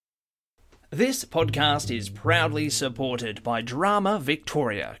This podcast is proudly supported by Drama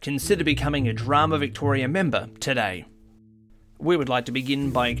Victoria. Consider becoming a Drama Victoria member today. We would like to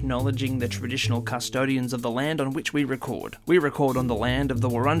begin by acknowledging the traditional custodians of the land on which we record. We record on the land of the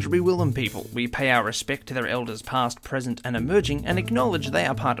Wurundjeri Willam people. We pay our respect to their elders past, present and emerging and acknowledge they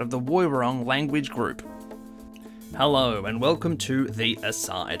are part of the Woiwurrung language group. Hello and welcome to The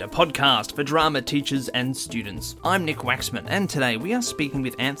Aside, a podcast for drama teachers and students. I'm Nick Waxman and today we are speaking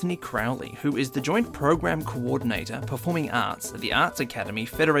with Anthony Crowley, who is the Joint Program Coordinator, Performing Arts at the Arts Academy,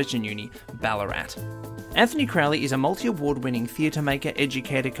 Federation Uni, Ballarat. Anthony Crowley is a multi-award-winning theatre maker,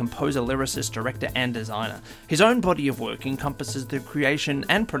 educator, composer, lyricist, director and designer. His own body of work encompasses the creation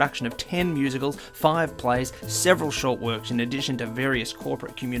and production of 10 musicals, 5 plays, several short works in addition to various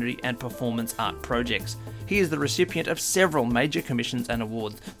corporate, community and performance art projects. He is the recipient of several major commissions and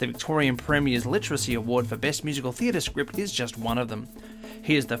awards. The Victorian Premier's Literacy Award for Best Musical Theatre Script is just one of them.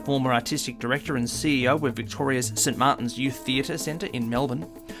 He is the former Artistic Director and CEO of Victoria's St Martin's Youth Theatre Centre in Melbourne.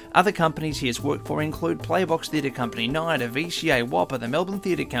 Other companies he has worked for include Playbox Theatre Company, NIDA, VCA, Whopper, the Melbourne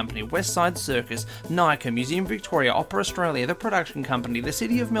Theatre Company, West Side Circus, NICA, Museum Victoria, Opera Australia, the Production Company, the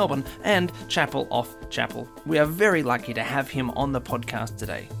City of Melbourne and Chapel Off Chapel. We are very lucky to have him on the podcast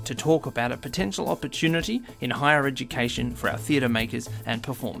today to talk about a potential opportunity in higher education for our theatre makers and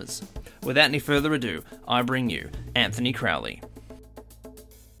performers. Without any further ado, I bring you Anthony Crowley.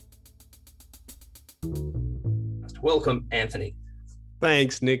 Welcome, Anthony.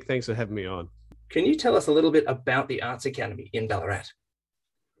 Thanks, Nick. Thanks for having me on. Can you tell us a little bit about the Arts Academy in Ballarat?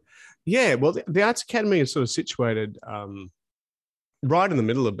 Yeah, well, the Arts Academy is sort of situated right in the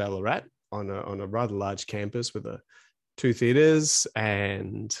middle of Ballarat on a rather large campus with 2 theatres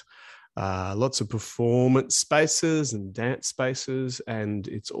and lots of performance spaces and dance spaces. And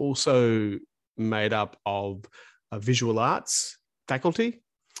it's also made up of a visual arts faculty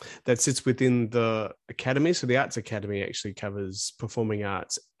that sits within the academy. So the Arts Academy actually covers performing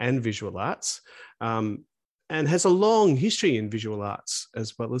arts and visual arts, and has a long history in visual arts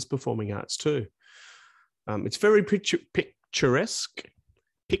as well as performing arts too. It's very picturesque,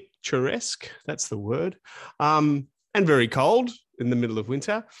 that's the word, and very cold in the middle of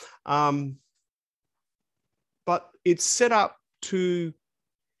winter. But it's set up to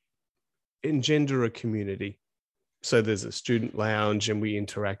engender a community. So there's a student lounge and we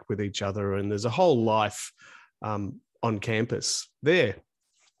interact with each other and there's a whole life on campus there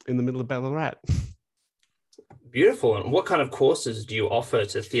in the middle of Ballarat. Beautiful. And what kind of courses do you offer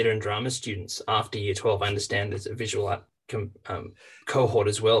to theatre and drama students after Year 12? I understand there's a visual art cohort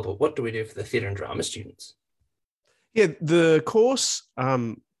as well, but what do we do for the theatre and drama students? Yeah, the course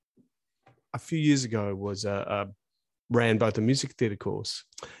a few years ago was ran both a music theatre course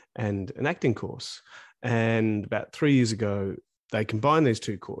and an acting course. And about 3 years ago, they combined these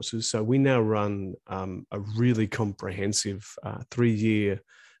 2 courses. So we now run a really comprehensive 3-year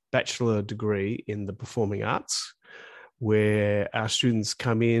bachelor degree in the performing arts, where our students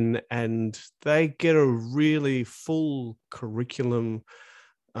come in and they get a really full curriculum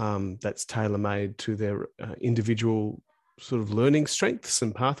that's tailor-made to their individual sort of learning strengths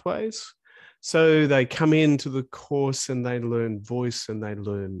and pathways. So they come into the course and they learn voice and they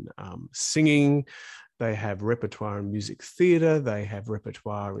learn singing. They have repertoire in music theatre. They have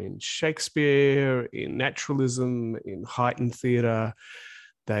repertoire in Shakespeare, in naturalism, in heightened theatre.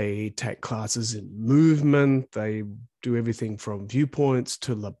 They take classes in movement. They do everything from viewpoints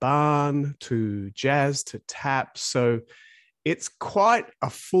to Laban to jazz to tap. So it's quite a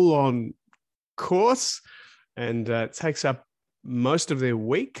full-on course and it takes up most of their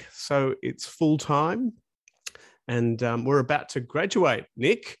week. So it's full-time. And we're about to graduate,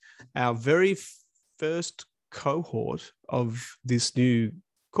 Nick, our very first cohort of this new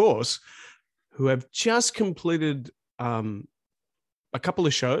course, who have just completed a couple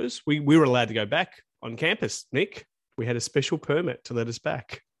of shows. We were allowed to go back on campus, Nick. We had a special permit to let us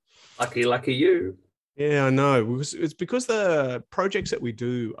back. Lucky you. Yeah, I know. It's because the projects that we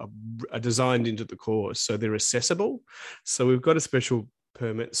do are designed into the course, so they're accessible. So we've got a special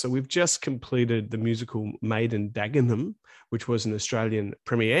permit. So we've just completed the musical Maiden Dagenham, which was an Australian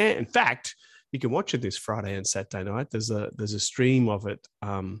premiere. In fact, you can watch it this Friday and Saturday night. There's a stream of it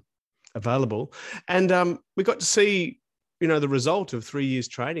available, and we got to see, the result of 3 years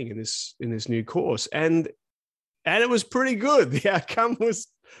training in this new course, and it was pretty good. The outcome was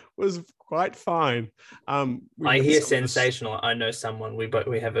quite fine. I hear sensational. I know someone.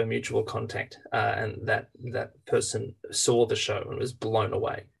 We have a mutual contact, and that person saw the show and was blown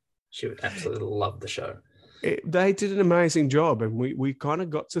away. She would absolutely love the show. They did an amazing job, and we kind of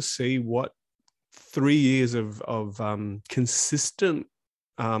got to see what 3 years of consistent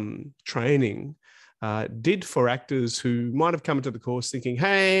training did for actors who might have come into the course thinking,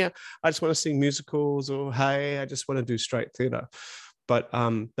 hey, I just want to sing musicals, or hey, I just want to do straight theatre. But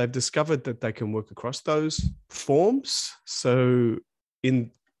they've discovered that they can work across those forms. So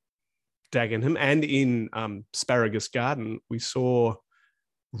in Dagenham and in Asparagus Garden, we saw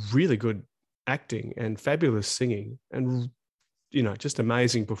really good acting and fabulous singing and, just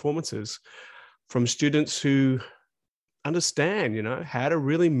amazing performances from students who understand, how to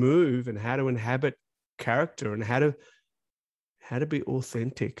really move and how to inhabit character and how to be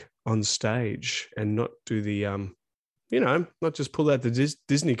authentic on stage and not do the, not just pull out the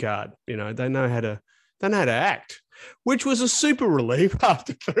Disney card. They know how to act, which was a super relief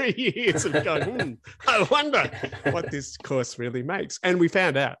after 3 years of going, I wonder what this course really makes. And we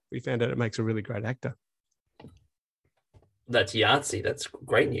found out it makes a really great actor. That's yahtzee. That's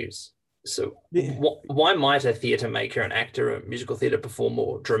great news. So Yeah. Why might a theatre maker, an actor, a musical theatre performer,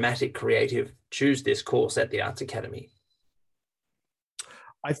 or dramatic creative choose this course at the Arts Academy?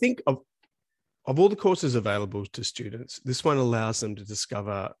 I think of all the courses available to students, this one allows them to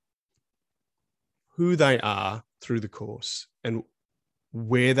discover who they are through the course and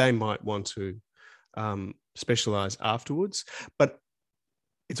where they might want to specialize afterwards. But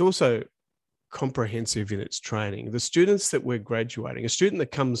it's also comprehensive in its training. The students that we're graduating, a student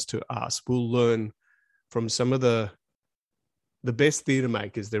that comes to us will learn from some of the best theatre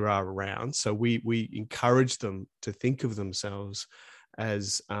makers there are around. So we encourage them to think of themselves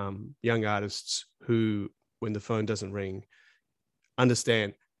as young artists who, when the phone doesn't ring,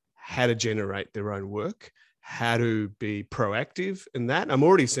 understand how to generate their own work, how to be proactive in that. I'm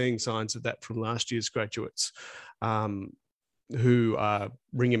already seeing signs of that from last year's graduates who are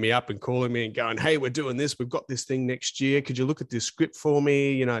ringing me up and calling me and going, hey, we're doing this. We've got this thing next year. Could you look at this script for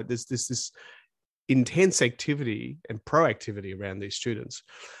me? There's this intense activity and proactivity around these students.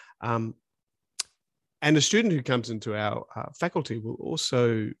 And a student who comes into our faculty will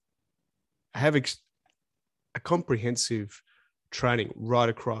also have a comprehensive training right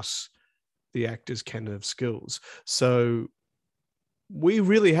across the actor's canon of skills. So we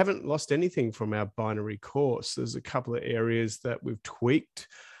really haven't lost anything from our binary course. There's a couple of areas that we've tweaked,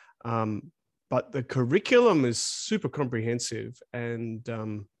 but the curriculum is super comprehensive and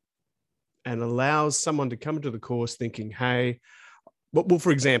allows someone to come into the course thinking, hey, well,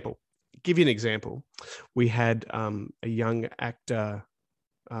 for example, give you an example. We had a young actor,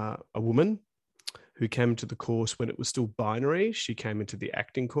 a woman, who came to the course when it was still binary. She came into the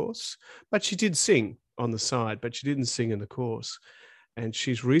acting course, but she did sing on the side, but she didn't sing in the course. And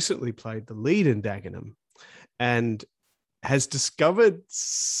she's recently played the lead in Dagenham and has discovered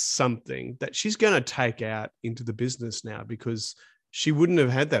something that she's going to take out into the business now, because she wouldn't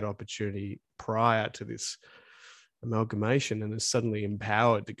have had that opportunity prior to this amalgamation, and is suddenly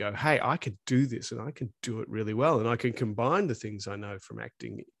empowered to go, hey, I could do this and I can do it really well. And I can combine the things I know from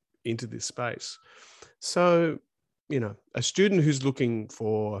acting into this space. So, a student who's looking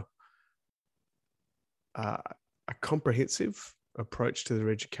for a comprehensive approach to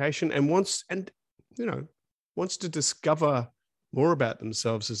their education and wants to discover more about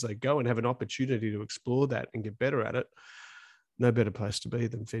themselves as they go and have an opportunity to explore that and get better at it, no better place to be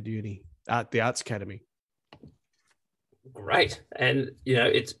than Fed Uni, the Arts Academy. Great. And,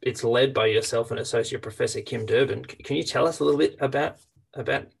 it's led by yourself and Associate Professor Kim Durbin. Can you tell us a little bit about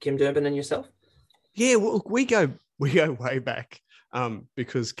Kim Durbin and yourself? Yeah, well, we go way back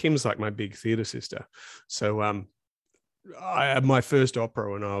because Kim's like my big theatre sister. So I had my first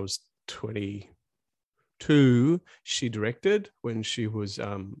opera when I was 22. She directed when she was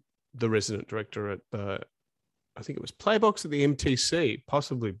the resident director at I think it was Playbox at the MTC,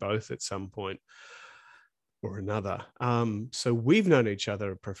 possibly both at some point or another. So we've known each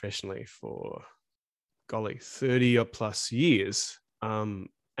other professionally for, 30 or plus years.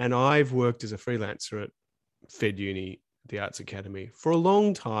 And I've worked as a freelancer at Fed Uni, the Arts Academy, for a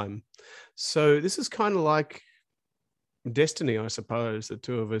long time. So this is kind of like destiny, I suppose, the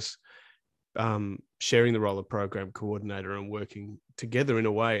two of us sharing the role of program coordinator and working together in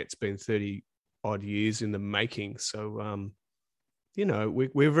a way. It's been 30 odd years in the making. So,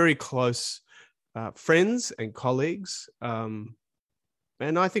 we're very close friends and colleagues. And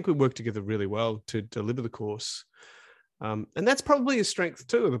I think we work together really well to deliver the course. And that's probably a strength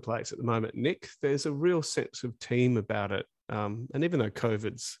too of the place at the moment, Nick. There's a real sense of team about it. And even though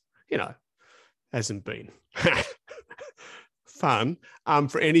COVID's, hasn't been fun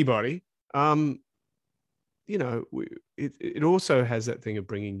for anybody, it also has that thing of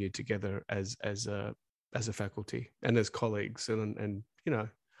bringing you together as a faculty and as colleagues. And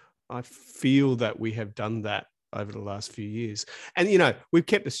I feel that we have done that over the last few years. And, we've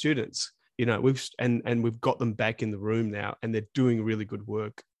kept the students, we've got them back in the room now, and they're doing really good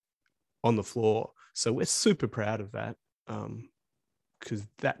work on the floor. So we're super proud of that. Because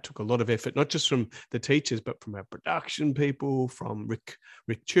that took a lot of effort, not just from the teachers, but from our production people, from Rick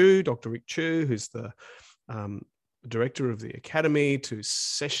Chu, Dr. Rick Chu, who's the director of the academy, to the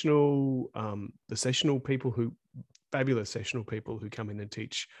sessional people fabulous sessional people who come in and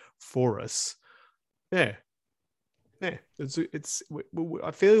teach for us. Yeah. I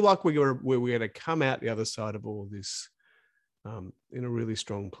feel like we're going to come out the other side of all this in a really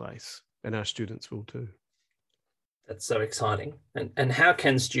strong place, and our students will too. That's so exciting. And how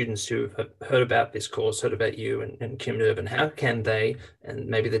can students who have heard about this course, heard about you and Kim Durbin, how can they, and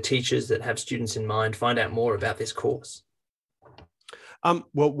maybe the teachers that have students in mind, find out more about this course?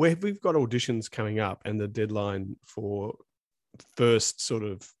 Well, we've got auditions coming up, and the deadline for first sort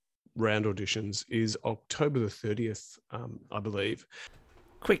of round auditions is October the 30th, I believe.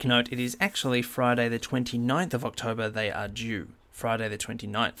 Quick note, it is actually Friday the 29th of October they are due. Friday the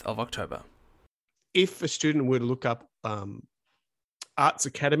 29th of October. If a student were to look up Arts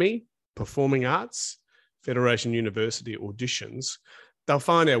Academy, Performing Arts, Federation University auditions, they'll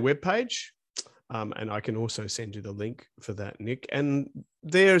find our webpage, and I can also send you the link for that, Nick. And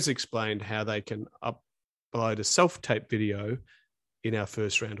there's explained how they can upload a self-tape video in our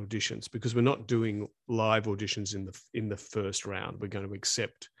first round auditions, because we're not doing live auditions in the first round. We're going to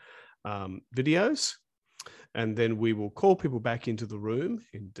accept videos, and then we will call people back into the room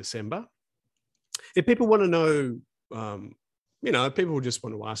in December. If people want to know, people just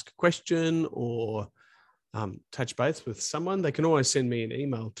want to ask a question or touch base with someone, they can always send me an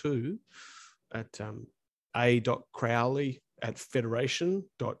email too at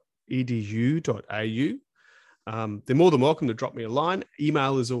a.crowley@federation.edu.au. They're more than welcome to drop me a line.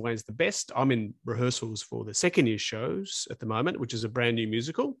 Email is always the best. I'm in rehearsals for the second year shows at the moment, which is a brand new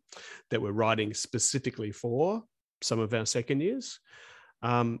musical that we're writing specifically for some of our second years.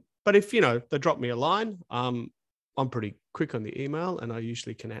 But if, they drop me a line, I'm pretty quick on the email, and I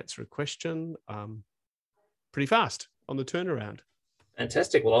usually can answer a question pretty fast on the turnaround.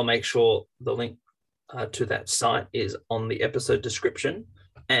 Fantastic. Well, I'll make sure the link to that site is on the episode description,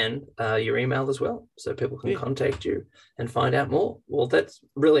 and your email as well, so people can contact you and find out more. Well, that's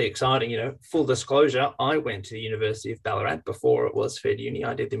really exciting. Full disclosure, I went to the University of Ballarat before it was Fed Uni.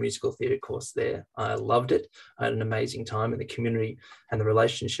 I did the musical theatre course there. I loved it. I had an amazing time, and the community and the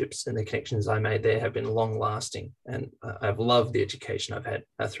relationships and the connections I made there have been long lasting. And I've loved the education I've had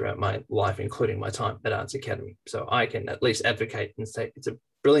throughout my life, including my time at Arts Academy. So I can at least advocate and say it's a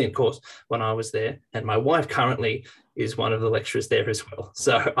brilliant course when I was there, and my wife currently is one of the lecturers there as well.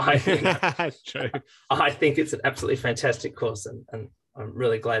 So I think it's an absolutely fantastic course, and I'm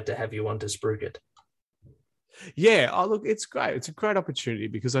really glad to have you on to spruik it. Yeah, look, it's great. It's a great opportunity,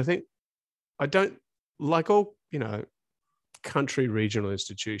 because I think I don't like all country regional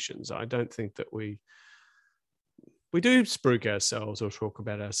institutions. I don't think that we do spruik ourselves or talk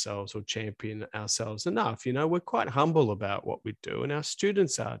about ourselves or champion ourselves enough. We're quite humble about what we do, and our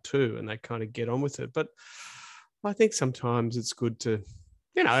students are too, and they kind of get on with it. But I think sometimes it's good to,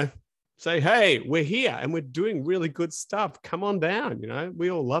 say, hey, we're here and we're doing really good stuff. Come on down,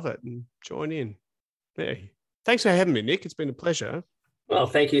 we all love it, and join in. Yeah. Thanks for having me, Nick. It's been a pleasure. Well,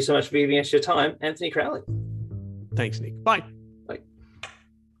 thank you so much for giving us your time, Anthony Crowley. Thanks, Nick. Bye.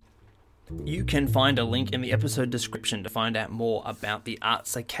 You can find a link in the episode description to find out more about the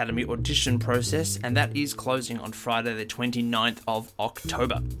Arts Academy audition process, and that is closing on Friday the 29th of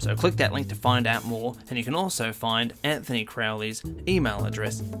October. So click that link to find out more, and you can also find Anthony Crowley's email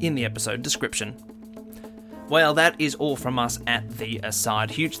address in the episode description. Well, that is all from us at The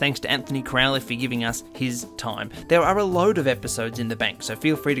Aside. Huge thanks to Anthony Crowley for giving us his time. There are a load of episodes in the bank, so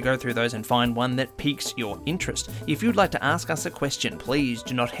feel free to go through those and find one that piques your interest. If you'd like to ask us a question, please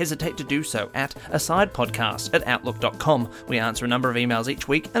do not hesitate to do so at asidepodcast@outlook.com. We answer a number of emails each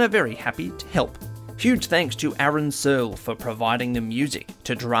week and are very happy to help. Huge thanks to Aaron Searle for providing the music,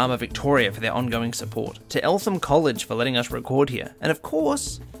 to Drama Victoria for their ongoing support, to Eltham College for letting us record here, and of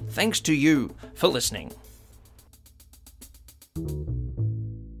course, thanks to you for listening.